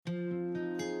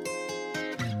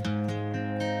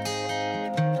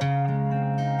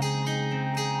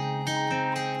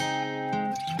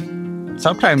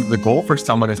sometimes the goal for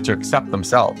someone is to accept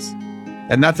themselves.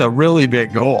 And that's a really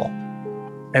big goal.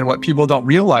 And what people don't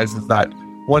realize is that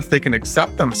once they can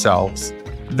accept themselves,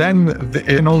 then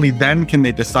and only then can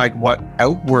they decide what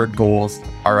outward goals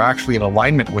are actually in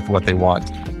alignment with what they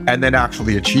want and then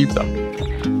actually achieve them.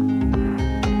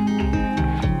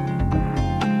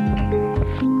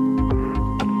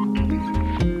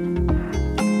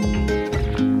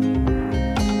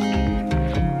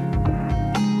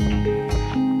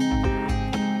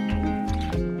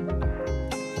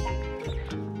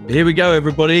 Here we go,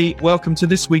 everybody. Welcome to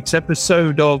this week's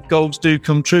episode of Goals Do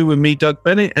Come True with me, Doug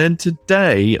Bennett. And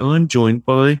today I'm joined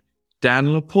by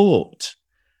Dan Laporte.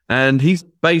 And he's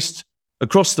based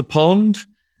across the pond,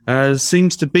 as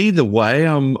seems to be the way.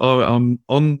 I'm on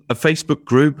a Facebook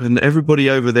group and everybody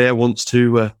over there wants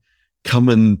to come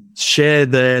and share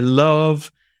their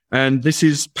love. And this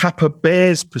is Papa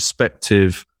Bear's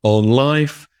perspective on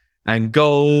life and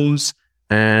goals.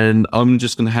 And I'm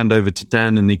just going to hand over to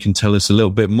Dan and he can tell us a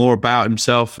little bit more about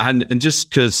himself. And just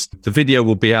because the video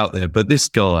will be out there, but this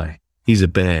guy, he's a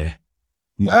bear.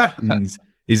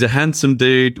 He's a handsome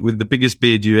dude with the biggest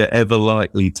beard you're ever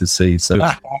likely to see. So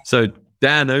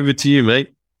Dan, over to you,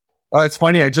 mate. Oh, it's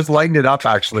funny. I just lightened it up,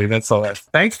 actually. That's all.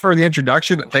 Thanks for the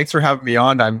introduction. Thanks for having me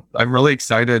on. I'm really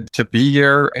excited to be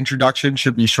here. Introduction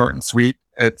should be short and sweet.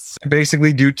 It's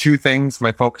basically do two things.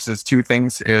 My focus is two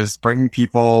things, is bringing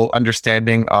people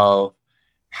understanding of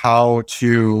how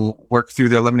to work through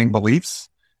their limiting beliefs,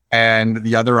 and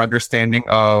the other understanding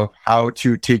of how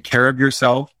to take care of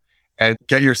yourself and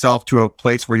get yourself to a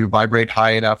place where you vibrate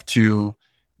high enough to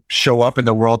show up in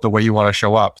the world the way you want to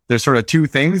show up. There's sort of two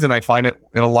things, and I find it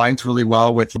aligns really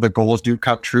well with the goals do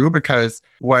come true, because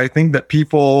what I think that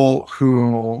people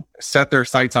who set their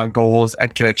sights on goals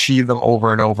and can achieve them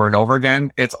over and over and over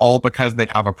again, it's all because they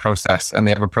have a process, and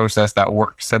they have a process that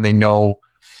works, and they know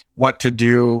what to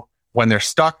do when they're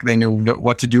stuck. They know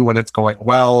what to do when it's going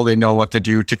well. They know what to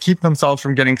do to keep themselves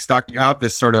from getting stuck. You have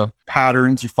this sort of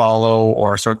patterns you follow,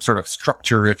 or sort of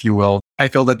structure, if you will. I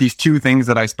feel that these two things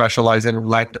that I specialize in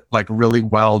lend like really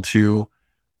well to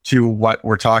what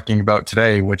we're talking about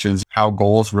today, which is how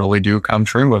goals really do come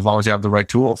true as long as you have the right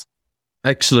tools.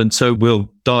 Excellent. So we'll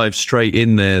dive straight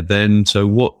in there then. So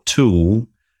what tool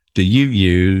do you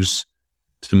use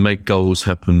to make goals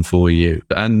happen for you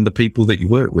and the people that you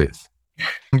work with?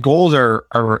 Goals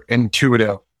are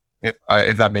intuitive,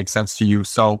 if that makes sense to you.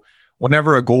 So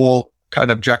whenever a goal, an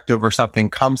objective or something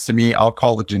comes to me, I'll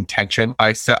call it intention.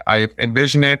 I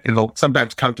envision it. It'll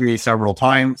sometimes come to me several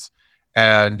times,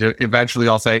 and eventually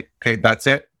I'll say, okay, that's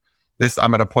it.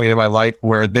 I'm at a point in my life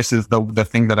where this is the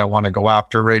thing that I want to go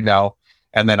after right now.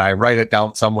 And then I write it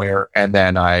down somewhere, and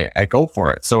then I go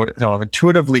for it. So it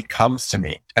intuitively comes to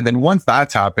me. And then once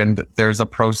that's happened, there's a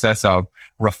process of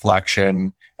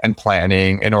reflection and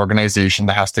planning and organization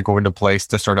that has to go into place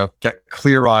to sort of get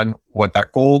clear on what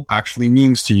that goal actually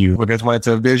means to you. Because when it's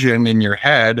a vision in your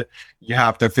head, you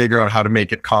have to figure out how to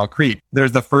make it concrete.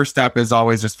 There's the first step is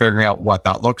always just figuring out what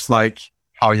that looks like,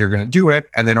 how you're going to do it,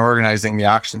 and then organizing the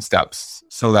action steps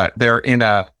so that they're in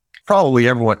probably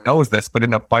everyone knows this, but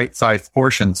in a bite-sized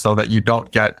portion, so that you don't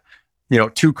get,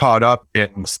 too caught up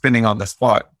in spinning on the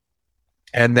spot.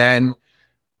 And then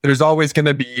there's always going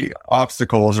to be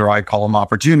obstacles, or I call them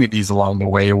opportunities, along the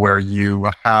way, where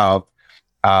you have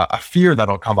a fear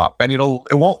that'll come up, and it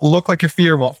won't look like a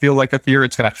fear, won't feel like a fear.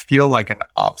 It's going to feel like an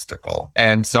obstacle.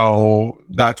 And so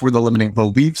that's where the limiting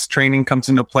beliefs training comes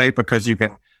into play, because you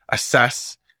can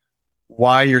assess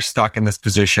why you're stuck in this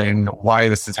position, why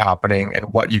this is happening,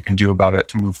 and what you can do about it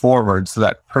to move forward. So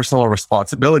that personal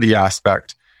responsibility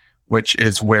aspect, which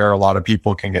is where a lot of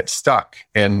people can get stuck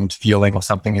and feeling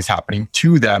something is happening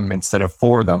to them instead of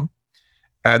for them.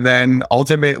 And then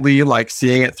ultimately, like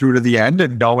seeing it through to the end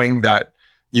and knowing that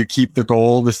you keep the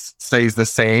goal, this stays the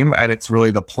same, and it's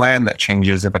really the plan that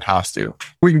changes if it has to.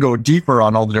 We can go deeper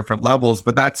on all the different levels,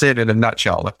 but that's it in a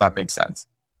nutshell, if that makes sense.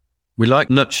 We like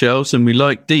nutshells and we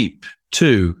like deep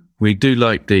too. We do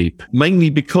like deep, mainly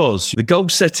because the goal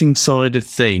setting side of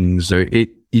things,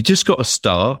 you just got to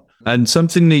start. And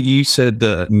something that you said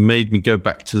that made me go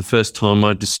back to the first time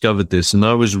I discovered this, and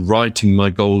I was writing my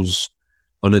goals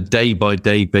on a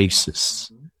day-by-day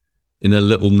basis in a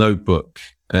little notebook.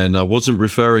 And I wasn't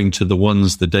referring to the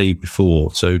ones the day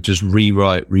before. So just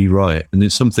rewrite. And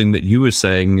it's something that you were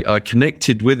saying. I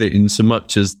connected with it in so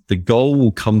much as the goal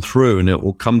will come through, and it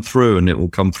will come through, and it will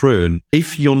come through. And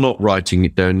if you're not writing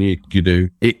it down,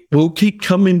 it will keep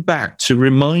coming back to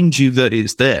remind you that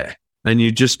it's there, and you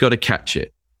just got to catch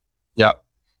it. Yeah.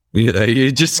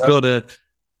 You just got to,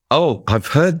 I've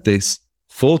heard this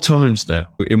 4 times now,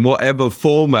 in whatever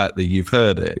format that you've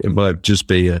heard it. It might just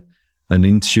be a an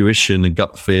intuition, a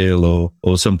gut feel,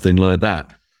 or something like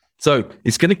that. So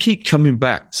it's going to keep coming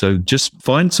back. So just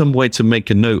find some way to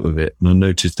make a note of it. And I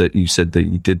noticed that you said that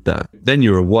you did that. Then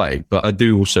you're away. But I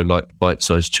do also like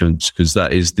bite-sized chunks because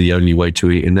that is the only way to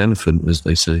eat an elephant, as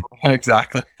they say.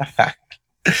 Exactly.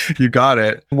 You got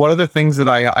it. One of the things that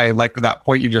I like that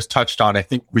point you just touched on, I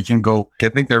think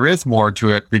there is more to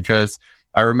it, because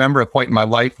I remember a point in my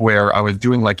life where I was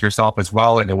doing like yourself as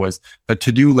well. And it was the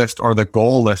to-do list or the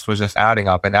goal list was just adding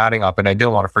up. And I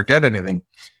didn't want to forget anything.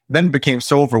 Then it became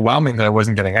so overwhelming that I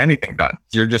wasn't getting anything done.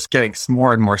 You're just getting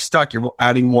more and more stuck. You're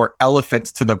adding more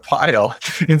elephants to the pile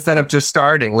instead of just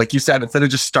starting. Like you said, instead of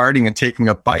just starting and taking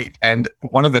a bite. And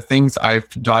one of the things I've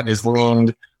done is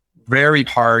leaned very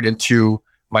hard into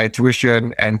my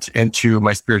intuition and into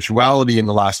my spirituality in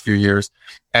the last few years.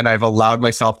 And I've allowed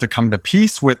myself to come to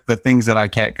peace with the things that I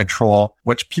can't control,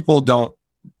 which people don't,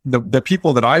 the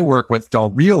people that I work with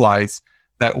don't realize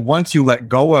that once you let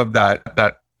go of that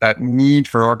need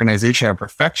for organization and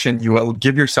perfection, you will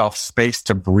give yourself space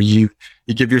to breathe.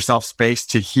 You give yourself space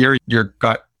to hear your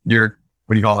gut,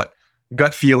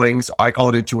 gut feelings. I call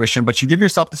it intuition, but you give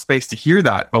yourself the space to hear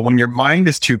that. But when your mind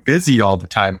is too busy all the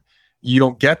time, you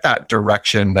don't get that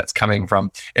direction that's coming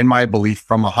from, in my belief,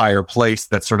 from a higher place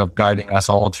that's sort of guiding us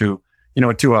all to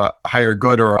a higher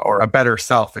good or a better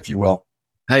self, if you will.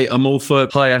 Hey, I'm all for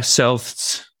higher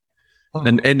selves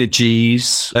and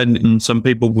energies, and some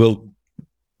people will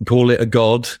call it a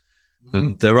god.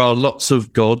 And there are lots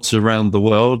of gods around the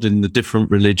world in the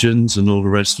different religions and all the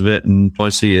rest of it. And I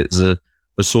see it as a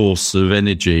source of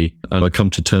energy. And I come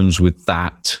to terms with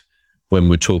that when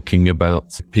we're talking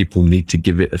about people need to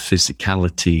give it a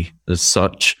physicality as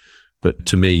such. But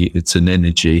to me, it's an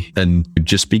energy, and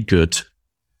just be good,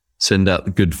 send out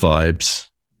the good vibes,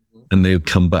 and they'll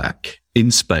come back in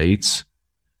spades,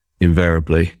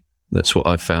 invariably. That's what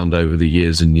I've found over the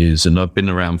years and years. And I've been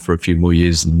around for a few more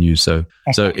years than you. So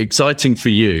exciting for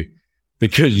you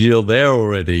because you're there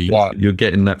already. Yeah. You're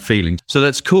getting that feeling. So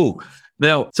that's cool.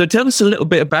 Now, so tell us a little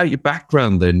bit about your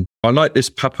background then. I like this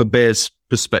Papa Bear's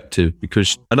perspective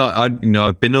because, and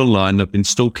I've been online, I've been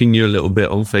stalking you a little bit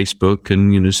on Facebook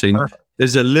and, seen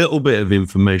there's a little bit of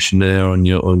information there on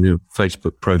your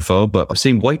Facebook profile, but I've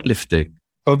seen weightlifting.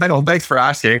 Oh, thanks for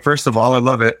asking. First of all, I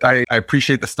love it. I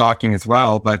appreciate the stalking as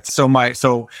well. But so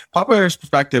Papa Bear's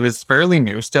perspective is fairly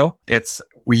new still.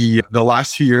 The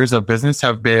last few years of business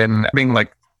have been being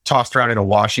like tossed around in a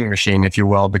washing machine, if you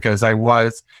will, because I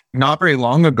was not very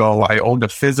long ago, I owned a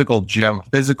physical gym,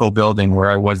 physical building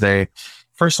where I was a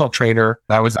personal trainer.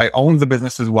 I owned the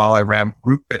business as well. I ran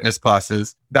group fitness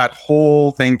classes. That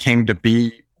whole thing came to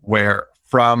be where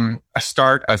from a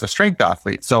start as a strength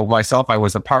athlete. So myself, I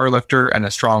was a power lifter and a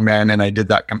strongman, and I did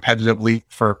that competitively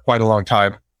for quite a long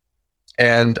time.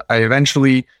 And I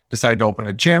eventually decided to open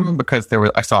a gym because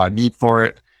I saw a need for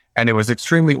it, and it was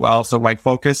extremely well. So my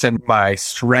focus and my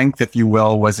strength, if you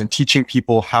will, was in teaching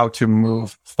people how to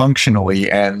move functionally.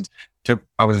 And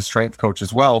I was a strength coach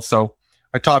as well. So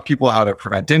I taught people how to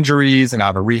prevent injuries and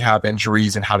how to rehab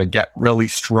injuries and how to get really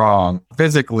strong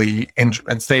physically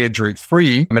and stay injury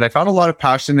free. And I found a lot of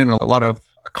passion and a lot of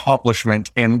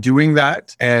accomplishment in doing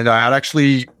that. And I had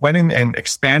actually went in and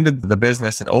expanded the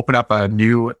business and opened up a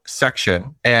new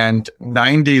section. And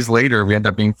 9 days later, we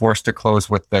ended up being forced to close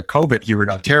with the COVID here in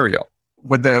Ontario.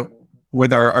 With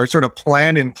our sort of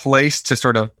plan in place to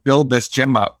sort of build this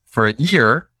gym up for a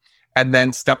year, and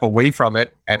then step away from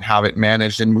it and have it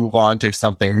managed and move on to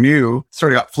something new,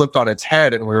 sort of got flipped on its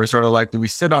head. And we were sort of like, do we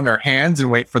sit on our hands and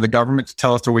wait for the government to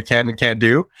tell us what we can and can't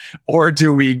do? Or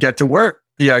do we get to work?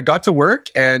 Yeah, I got to work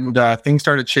and things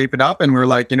started shaping up and we were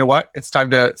like, you know what? It's time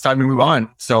to move on.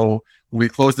 So we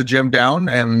closed the gym down,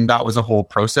 and that was a whole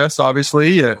process,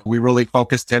 obviously. And we really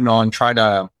focused in on trying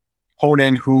to hone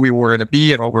in who we were going to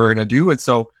be and what we were going to do. And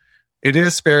so it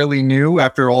is fairly new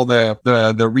after all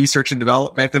the research and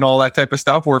development and all that type of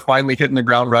stuff. We're finally hitting the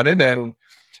ground running. And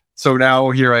so now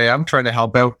here I am trying to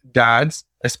help out dads,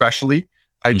 especially.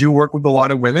 I do work with a lot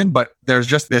of women, but there's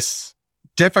just this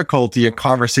difficulty in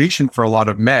conversation for a lot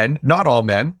of men, not all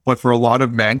men, but for a lot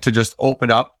of men to just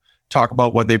open up, talk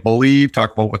about what they believe,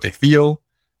 talk about what they feel.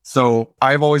 So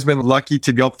I've always been lucky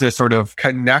to be able to sort of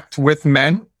connect with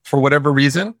men for whatever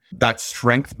reason. That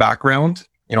strength background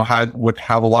would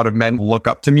have a lot of men look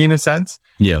up to me in a sense.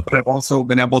 Yeah. But I've also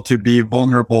been able to be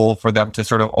vulnerable for them to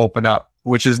sort of open up,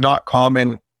 which is not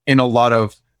common in a lot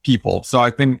of people. So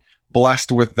I've been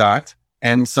blessed with that.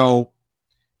 And so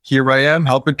here I am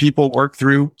helping people work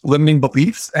through limiting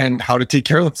beliefs and how to take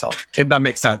care of themselves, if that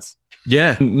makes sense.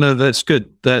 Yeah, no, that's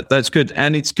good. That's good.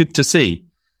 And it's good to see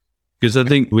Because I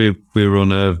think we're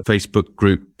on a Facebook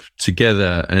group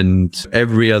together, and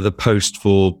every other post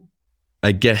for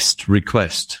a guest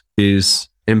request is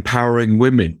empowering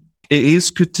women. It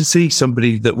is good to see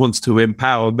somebody that wants to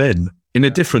empower men in a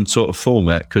different sort of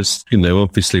format, because,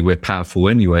 obviously we're powerful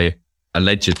anyway,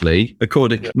 allegedly,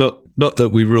 not that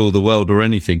we rule the world or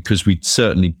anything, because we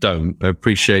certainly don't. I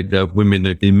appreciate that women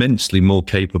are immensely more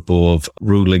capable of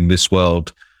ruling this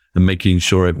world and making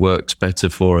sure it works better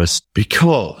for us,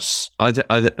 because I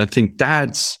think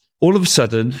dads, all of a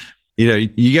sudden,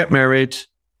 you get married,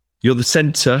 you're the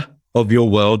center of your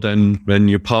world and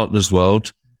your partner's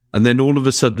world. And then all of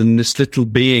a sudden, this little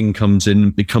being comes in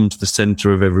and becomes the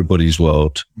center of everybody's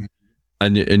world.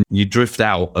 And you drift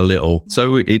out a little.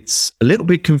 So it's a little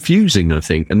bit confusing, I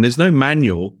think. And there's no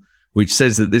manual which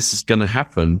says that this is going to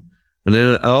happen. And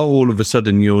then all of a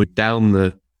sudden, you're down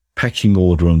the pecking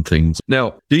order on things.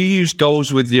 Now, do you use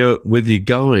goals with your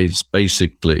guys,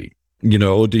 basically?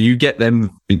 Or do you get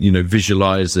them,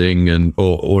 visualizing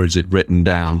or is it written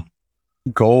down?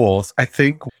 Goals. I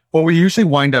think what we usually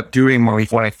wind up doing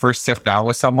when I first sit down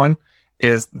with someone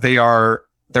is they're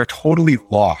totally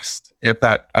lost. I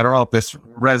don't know if this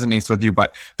resonates with you,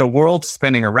 but the world's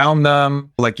spinning around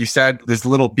them. Like you said, this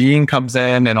little being comes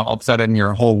in and all of a sudden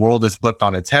your whole world is flipped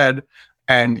on its head,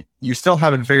 and you still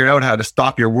haven't figured out how to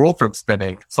stop your world from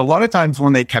spinning. So a lot of times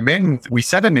when they come in, we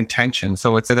set an intention.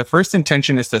 So the first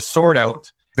intention is to sort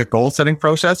out the goal setting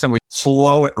process, and we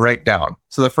slow it right down.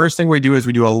 So the first thing we do is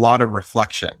we do a lot of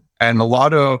reflection, and a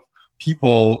lot of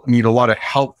people need a lot of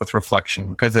help with reflection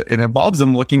because it involves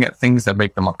them looking at things that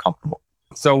make them uncomfortable.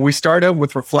 So we start out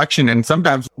with reflection, and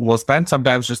sometimes we'll spend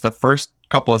just the first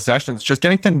couple of sessions just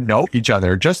getting to know each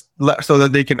other, so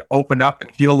that they can open up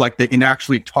and feel like they can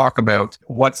actually talk about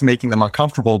what's making them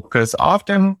uncomfortable, because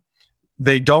often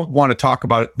they don't want to talk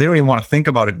about it. They don't even want to think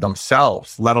about it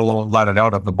themselves, let alone let it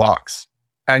out of the box.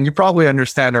 And you probably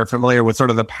understand or are familiar with sort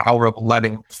of the power of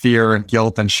letting fear and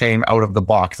guilt and shame out of the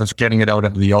box and getting it out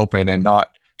into the open and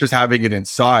not just having it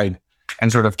inside,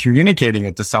 and sort of communicating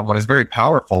it to someone is very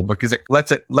powerful because it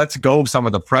lets go of some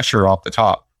of the pressure off the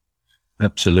top.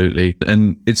 Absolutely.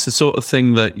 And it's the sort of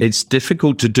thing that it's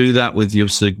difficult to do that with your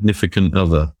significant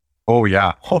other. Oh,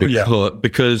 yeah.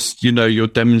 Because, you're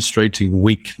demonstrating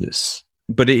weakness.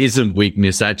 But it isn't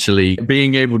weakness, actually.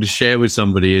 Being able to share with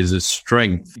somebody is a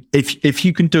strength. If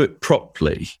you can do it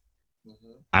properly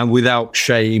and without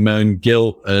shame and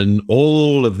guilt and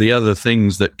all of the other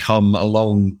things that come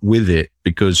along with it,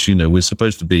 because, we're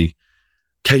supposed to be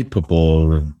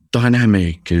capable and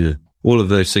dynamic, all of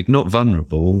those things, not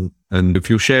vulnerable. And if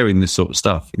you're sharing this sort of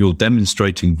stuff, you're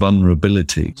demonstrating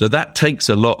vulnerability. So that takes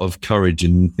a lot of courage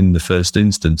in the first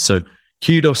instance. So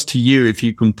kudos to you if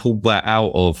you can pull that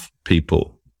out of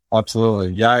people.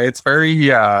 Absolutely. Yeah, it's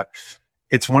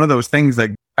it's one of those things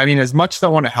that, as much as I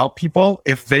want to help people,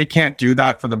 if they can't do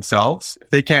that for themselves, if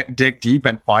they can't dig deep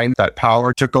and find that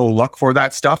power to go look for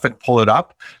that stuff and pull it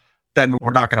up, then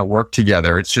we're not going to work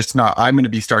together. It's just not, I'm going to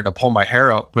be starting to pull my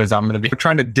hair out because I'm going to be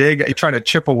trying to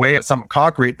chip away at some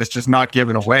concrete that's just not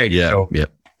given away. Yeah. So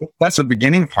that's the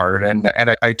beginning part. And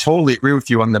I totally agree with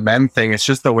you on the men thing. It's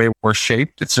just the way we're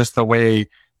shaped. It's just the way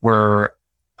we're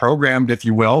programmed, if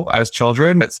you will, as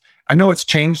children. I know it's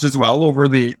changed as well over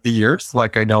the years.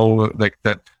 Like I know like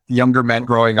that younger men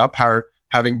growing up are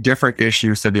having different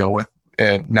issues to deal with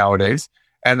nowadays.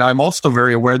 And I'm also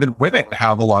very aware that women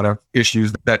have a lot of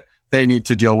issues that they need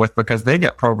to deal with because they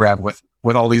get programmed with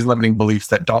all these limiting beliefs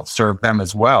that don't serve them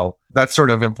as well. That's sort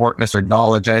of important to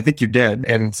acknowledge. And I think you did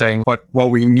in saying what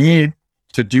we need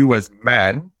to do as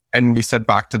men, and we said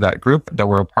back to that group that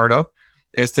we're a part of,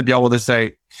 is to be able to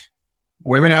say,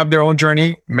 women have their own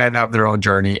journey, men have their own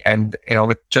journey. And,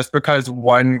 just because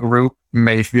one group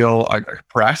may feel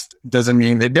oppressed doesn't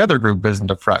mean that the other group isn't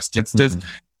oppressed. It's just,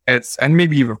 and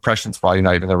maybe even oppression is probably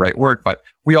not even the right word, but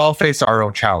we all face our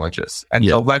own challenges. And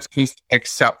so let's just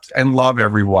accept and love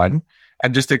everyone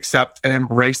and just accept and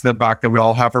embrace the fact that we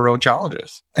all have our own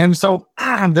challenges. And so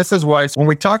this is why when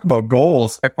we talk about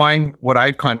goals, I find what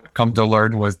I've come to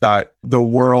learn was that the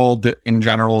world in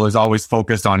general is always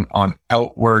focused on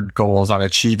outward goals, on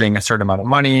achieving a certain amount of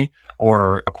money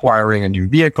or acquiring a new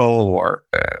vehicle or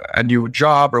a new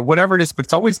job or whatever it is, but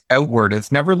it's always outward.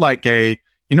 It's never like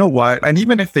you know what? And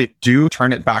even if they do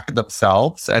turn it back to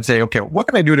themselves and say, okay, what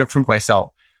can I do to improve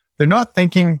myself? They're not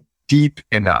thinking deep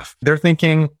enough. They're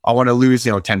thinking, I want to lose,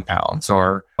 10 pounds,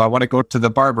 or I want to go to the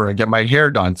barber and get my hair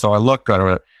done so I look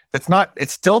good.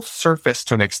 It's still surface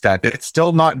to an extent. It's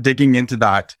still not digging into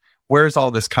that. Where's all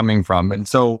this coming from? And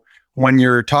so when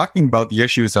you're talking about the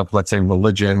issues of, let's say,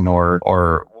 religion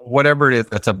or whatever it is,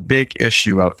 that's a big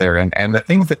issue out there. And the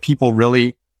things that people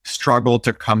really struggle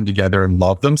to come together and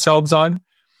love themselves on.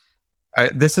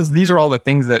 These are all the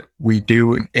things that we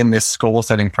do in this goal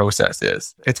setting process.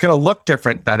 It's going to look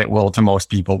different than it will to most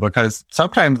people, because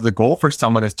sometimes the goal for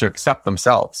someone is to accept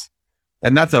themselves.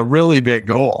 And that's a really big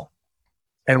goal.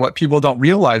 And what people don't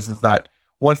realize is that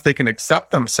once they can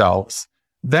accept themselves,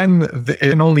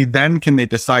 and only then can they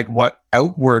decide what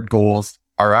outward goals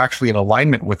are actually in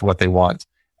alignment with what they want,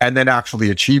 and then actually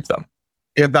achieve them.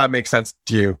 If that makes sense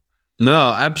to you.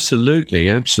 No, absolutely.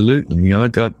 I'm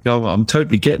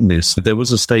totally getting this. There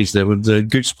was a stage there with the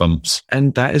goosebumps.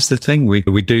 And that is the thing. We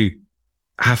do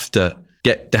have to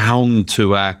get down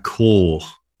to our core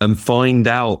and find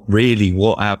out really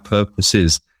what our purpose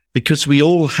is, because we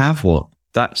all have one.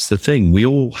 That's the thing. We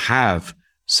all have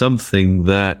something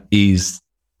that is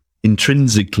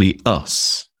intrinsically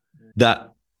us,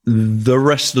 that the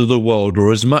rest of the world,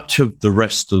 or as much of the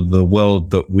rest of the world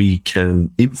that we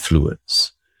can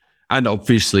influence. And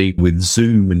obviously with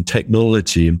Zoom and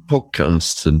technology and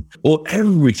podcasts and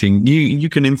everything, you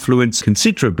can influence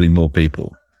considerably more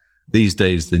people these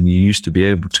days than you used to be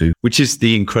able to, which is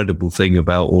the incredible thing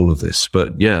about all of this.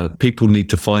 But yeah, people need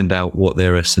to find out what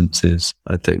their essence is,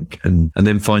 I think, and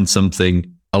then find something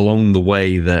along the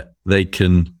way that they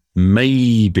can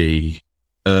maybe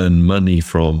earn money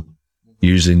from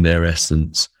using their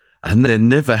essence. And they're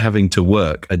never having to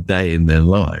work a day in their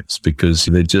lives because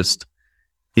they're just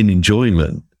in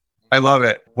enjoyment. I love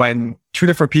it. When two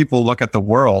different people look at the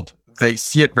world, they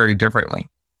see it very differently.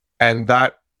 And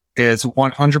that is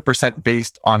 100%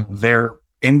 based on their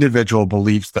individual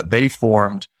beliefs that they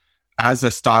formed as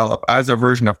a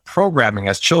version of programming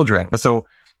as children. So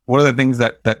one of the things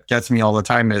that gets me all the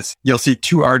time is you'll see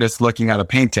two artists looking at a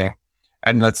painting.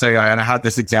 And let's say, and I had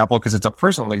this example because it's a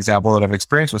personal example that I've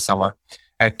experienced with someone.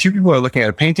 And two people are looking at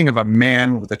a painting of a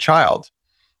man with a child.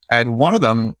 And one of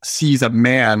them sees a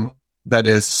man that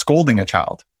is scolding a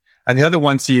child. And the other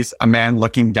one sees a man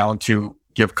looking down to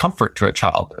give comfort to a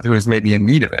child who is maybe in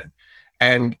need of it.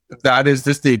 And that is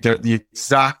just the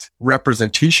exact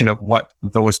representation of what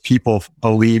those people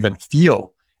believe and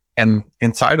feel and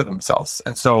inside of themselves.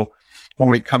 And so when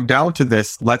we come down to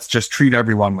this, let's just treat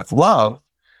everyone with love.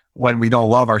 When we don't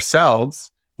love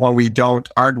ourselves, when we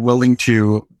aren't willing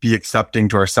to be accepting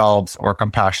to ourselves or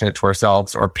compassionate to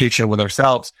ourselves or patient with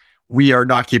ourselves, we are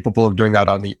not capable of doing that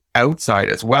on the outside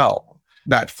as well.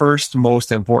 That first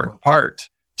most important part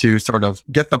to sort of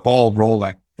get the ball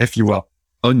rolling, if you will.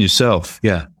 On yourself.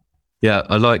 Yeah. Yeah.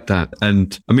 I like that.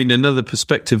 And I mean, another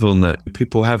perspective on that,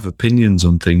 people have opinions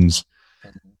on things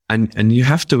and you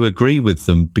have to agree with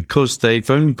them because they've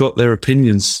only got their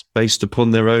opinions based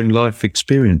upon their own life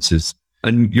experiences.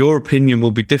 And your opinion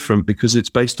will be different because it's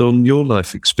based on your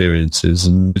life experiences.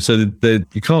 And so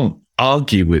you can't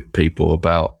argue with people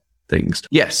about things.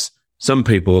 Yes, some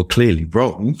people are clearly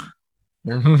wrong,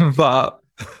 but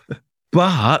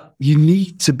you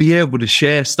need to be able to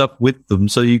share stuff with them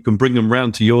so you can bring them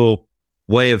round to your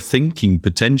way of thinking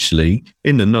potentially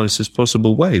in the nicest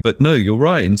possible way. But no, you're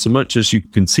right. In so much as you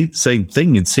can see the same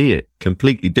thing and see it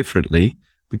completely differently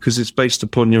because it's based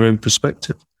upon your own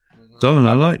perspective. So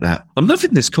I like that. I'm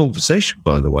loving this conversation,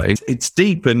 by the way. It's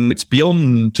deep and it's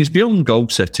beyond goal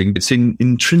setting. It's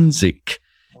intrinsic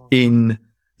in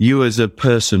you as a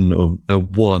person or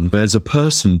as a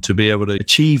person to be able to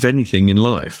achieve anything in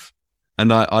life.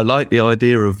 And I like the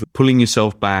idea of pulling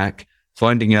yourself back,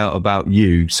 finding out about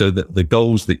you so that the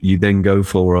goals that you then go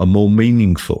for are more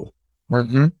meaningful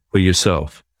for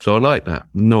yourself. So I like that.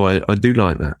 No, I do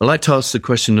like that. I like to ask the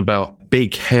question about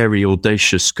big, hairy,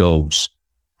 audacious goals,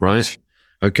 right?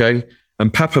 Okay.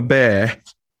 And Papa Bear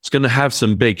is going to have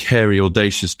some big, hairy,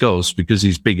 audacious goals because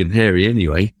he's big and hairy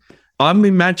anyway. I'm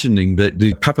imagining that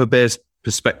the Papa Bear's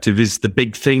perspective is the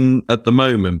big thing at the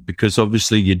moment because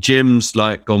obviously your gym's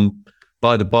like gone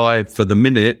by the by for the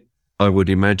minute, I would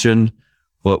imagine,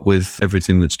 what with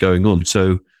everything that's going on.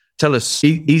 So tell us,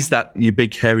 is that your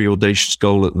big, hairy, audacious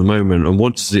goal at the moment? And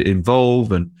what does it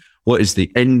involve? And what is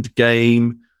the end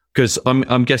game? Because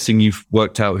I'm guessing you've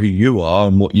worked out who you are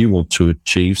and what you want to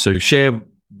achieve. So share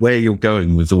where you're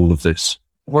going with all of this.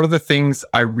 One of the things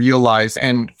I realize,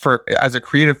 and as a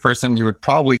creative person, you would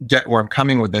probably get where I'm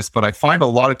coming with this, but I find a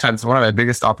lot of times one of my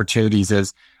biggest opportunities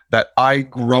is that I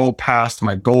grow past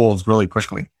my goals really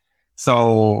quickly.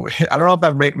 So I don't know if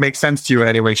that makes sense to you in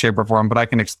any way, shape, or form, but I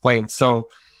can explain. So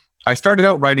I started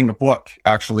out writing a book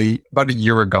actually about a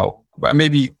year ago,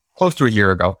 maybe close to a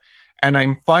year ago. And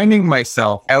I'm finding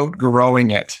myself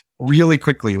outgrowing it really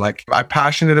quickly. Like I'm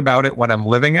passionate about it when I'm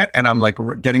living it and I'm like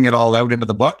getting it all out into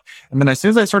the book. And then as soon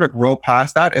as I sort of grow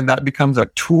past that and that becomes a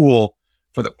tool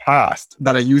for the past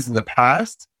that I used in the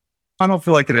past, I don't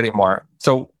feel like it anymore.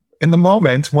 So in the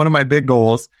moment, one of my big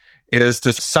goals is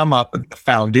to sum up the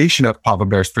foundation of Papa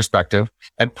Bear's perspective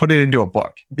and put it into a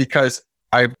book, because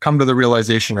I've come to the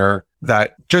realization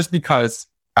that just because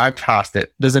I've passed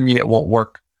it doesn't mean it won't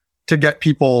work to get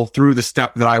people through the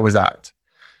step that I was at.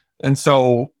 And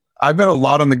so I've got a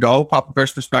lot on the go. Papa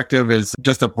Bear's perspective is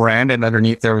just a brand, and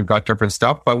underneath there, we've got different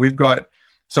stuff, but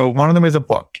so one of them is a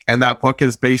book, and that book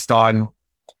is based on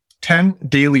 10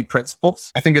 daily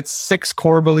principles. I think it's 6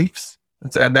 core beliefs.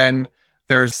 And then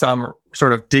there's some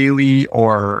sort of daily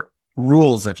or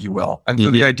rules, if you will. And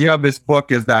so the idea of this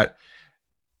book is that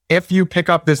if you pick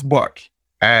up this book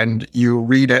and you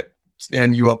read it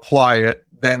and you apply it,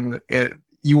 then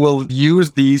you will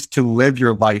use these to live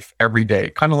your life every day,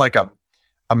 kind of like a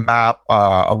map,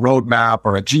 a road map,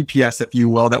 or a GPS, if you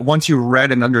will, that once you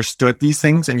read and understood these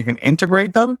things and you can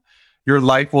integrate them, your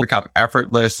life will become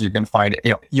effortless. You can find,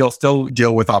 you'll still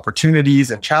deal with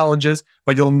opportunities and challenges,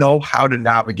 but you'll know how to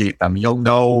navigate them. You'll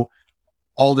know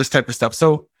all this type of stuff.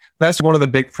 So that's one of the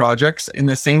big projects. In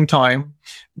the same time,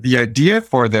 the idea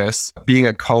for this, being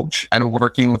a coach and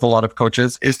working with a lot of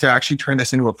coaches, is to actually turn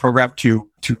this into a program to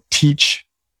teach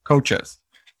coaches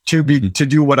to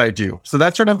do what I do. So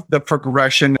that's sort of the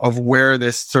progression of where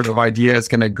this sort of idea is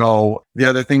going to go. The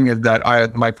other thing is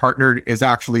that my partner is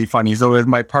actually funny. So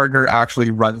my partner actually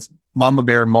runs Mama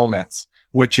Bear Moments,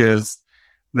 which is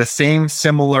the same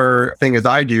similar thing as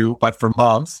I do, but for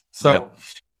moms. So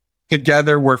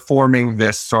together we're forming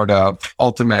this sort of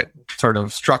ultimate sort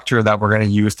of structure that we're going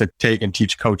to use to take and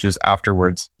teach coaches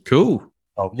afterwards. Cool.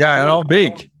 So yeah, and all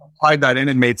big. Applied that in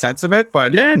and made sense of it,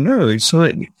 but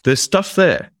exciting. There's stuff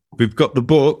there. We've got the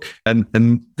book,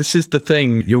 and this is the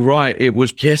thing. You're right. It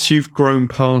was, yes, you've grown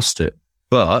past it,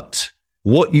 but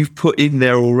what you've put in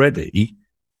there already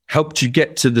helped you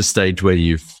get to the stage where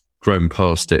you've grown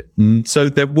past it. And so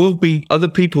there will be other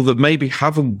people that maybe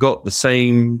haven't got the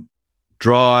same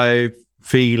drive,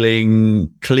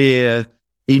 feeling, clear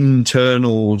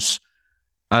internals,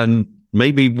 and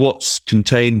maybe what's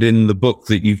contained in the book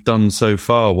that you've done so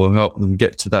far will help them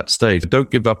get to that stage.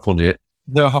 Don't give up on it.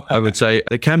 No, I would say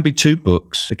there can be 2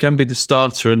 books. There can be the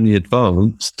starter and the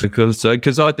advanced, because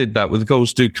I did that with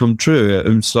Goals Do Come True.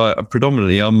 It's like,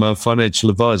 predominantly, I'm a financial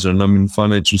advisor and I'm in the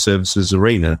financial services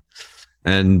arena.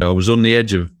 And I was on the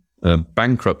edge of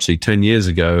bankruptcy 10 years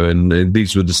ago. And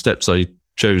these were the steps I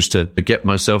chose to get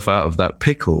myself out of that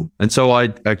pickle. And so I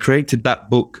created that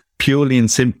book purely and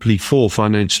simply for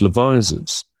financial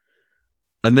advisors.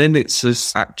 And then it's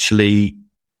just actually,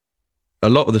 a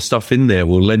lot of the stuff in there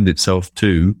will lend itself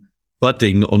to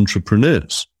budding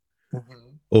entrepreneurs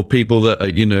or people that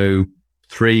are,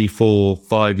 3, 4,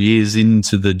 5 years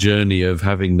into the journey of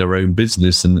having their own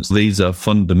business. And these are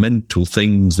fundamental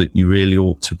things that you really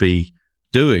ought to be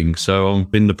doing. So I'm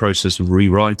in the process of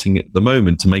rewriting it at the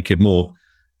moment to make it more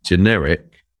generic.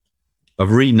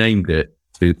 I've renamed it.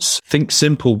 It's Think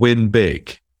Simple, Win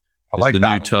Big. I like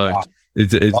that.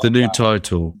 It's the new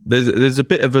title. There's a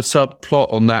bit of a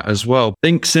subplot on that as well.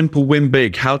 Think Simple, Win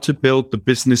Big. How to build the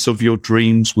business of your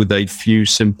dreams with a few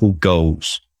simple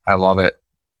goals. I love it.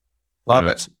 Love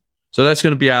it. So that's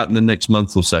going to be out in the next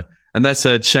month or so. And that's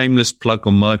a shameless plug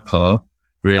on my part,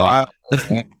 really.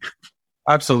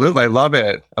 Absolutely. I love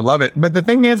it. But the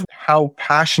thing is how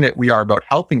passionate we are about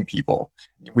helping people.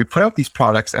 We put out these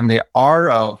products and they are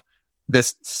of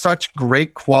this such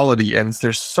great quality, and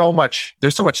there's so much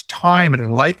time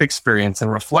and life experience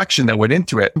and reflection that went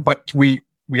into it, but we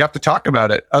have to talk about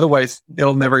it, otherwise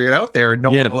it'll never get out there. No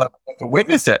one will have to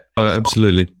witness it.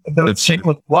 Absolutely. Those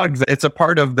shameless plugs, it's a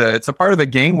part of the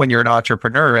game when you're an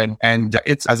entrepreneur, and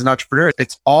it's, as an entrepreneur,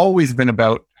 it's always been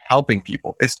about helping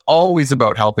people. It's always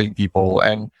about helping people.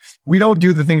 And we don't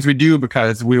do the things we do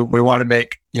because we want to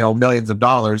make, millions of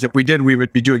dollars. If we did, we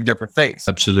would be doing different things.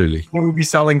 Absolutely. We would be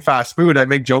selling fast food. I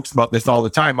make jokes about this all the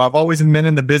time. I've always been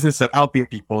in the business of helping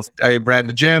people. I ran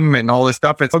the gym and all this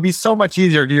stuff. It would be so much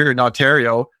easier here in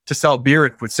Ontario to sell beer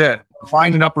at Poutine,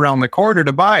 find it up around the corner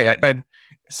to buy it. And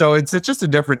so it's just a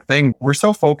different thing. We're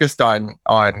so focused on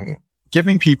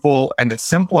giving people and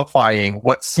simplifying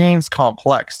what seems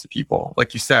complex to people,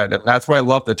 like you said. And that's why I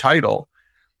love the title,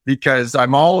 because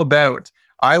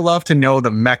I love to know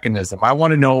the mechanism. I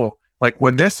want to know, like,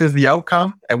 when this is the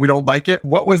outcome and we don't like it,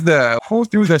 who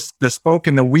threw the spoke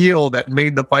in the wheel that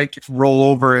made the bike roll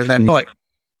over? And then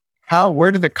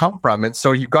where did it come from? And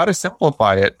so you got to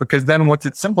simplify it, because then once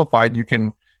it's simplified, you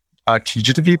can teach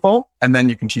it to people, and then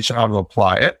you can teach them how to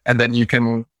apply it. And then you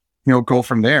can, go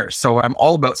from there. So I'm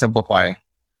all about simplifying.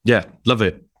 Yeah. Love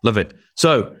it. Love it.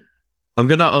 So I'm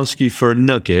going to ask you for a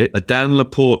nugget, a Dan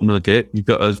Laporte nugget. You've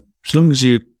got as long as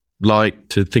you like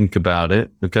to think about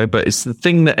it, okay? But it's the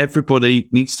thing that everybody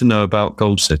needs to know about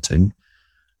goal setting.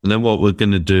 And then what we're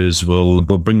going to do is we'll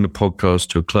bring the podcast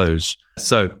to a close.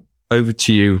 So over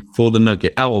to you for the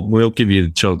nugget. We'll give you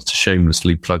the chance to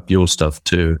shamelessly plug your stuff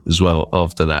too as well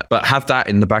after that. But have that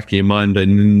in the back of your mind,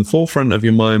 and in the forefront of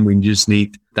your mind, we just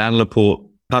need Dan Laporte,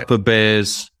 Papa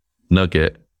Bear's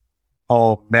nugget.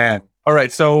 Oh, man. All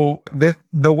right. So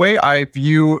the way I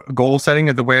view goal setting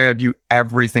is the way I view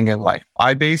everything in life.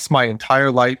 I base my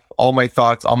entire life, all my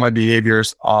thoughts, all my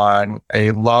behaviors on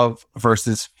a love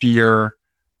versus fear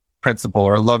principle,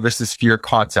 or love versus fear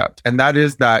concept. And that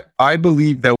is that I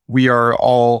believe that we are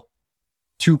all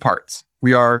two parts.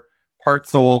 We are part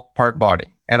soul, part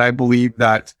body. And I believe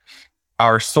that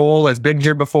our soul has been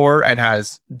here before and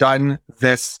has done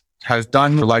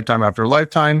lifetime after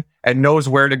lifetime, and knows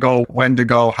where to go, when to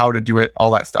go, how to do it, all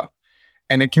that stuff.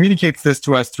 And it communicates this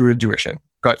to us through intuition,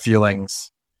 gut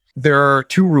feelings. There are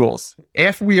two rules.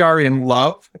 If we are in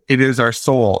love, it is our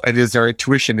soul, it is our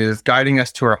intuition, it is guiding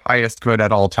us to our highest good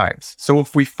at all times. So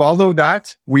if we follow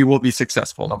that, we will be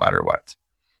successful no matter what.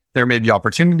 There may be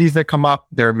opportunities that come up,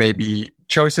 there may be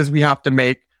choices we have to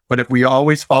make, but if we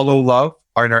always follow love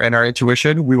and our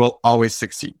intuition, we will always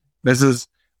succeed. This is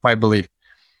my belief.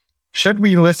 Should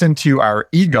we listen to our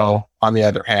ego, on the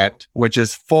other hand, which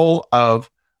is full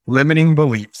of limiting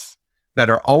beliefs that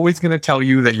are always going to tell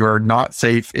you that you are not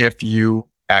safe if you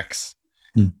X,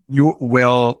 you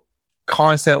will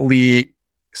constantly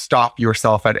stop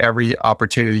yourself at every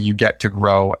opportunity you get to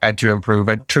grow and to improve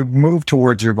and to move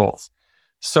towards your goals.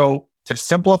 So to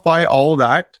simplify all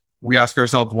that, we ask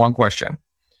ourselves one question.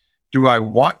 Do I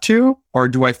want to, or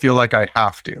do I feel like I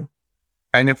have to?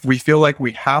 And if we feel like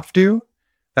we have to,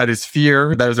 that is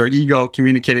fear. That is our ego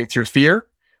communicating through fear,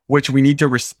 which we need to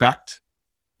respect.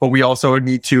 But we also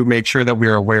need to make sure that we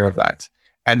are aware of that.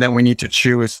 And then we need to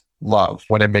choose love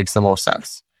when it makes the most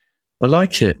sense. I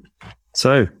like it.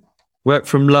 So work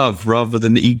from love rather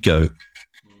than ego.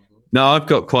 Now, I've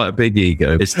got quite a big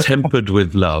ego. It's tempered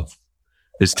with love.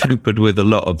 It's tempered with a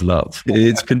lot of love.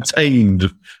 It's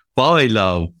contained by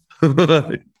love.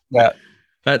 Yeah.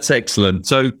 That's excellent.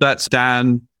 So that's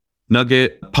Dan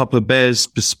Nugget, Papa Bear's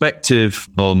perspective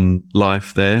on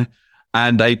life there,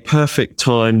 and a perfect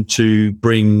time to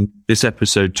bring this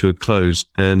episode to a close.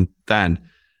 And Dan,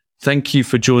 thank you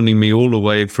for joining me all the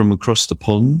way from across the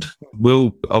pond.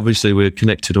 We're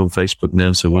connected on Facebook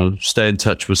now, so we'll stay in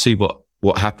touch. We'll see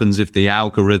what happens if the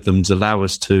algorithms allow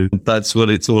us to. That's what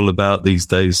it's all about these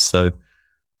days. So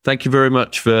thank you very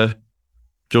much for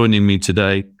joining me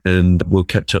today, and we'll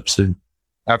catch up soon.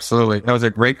 Absolutely. That was a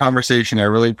great conversation. I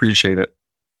really appreciate it.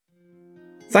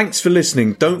 Thanks for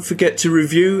listening. Don't forget to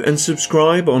review and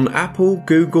subscribe on Apple,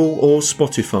 Google, or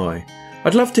Spotify.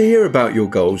 I'd love to hear about your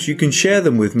goals. You can share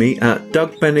them with me at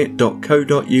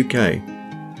dougbennett.co.uk.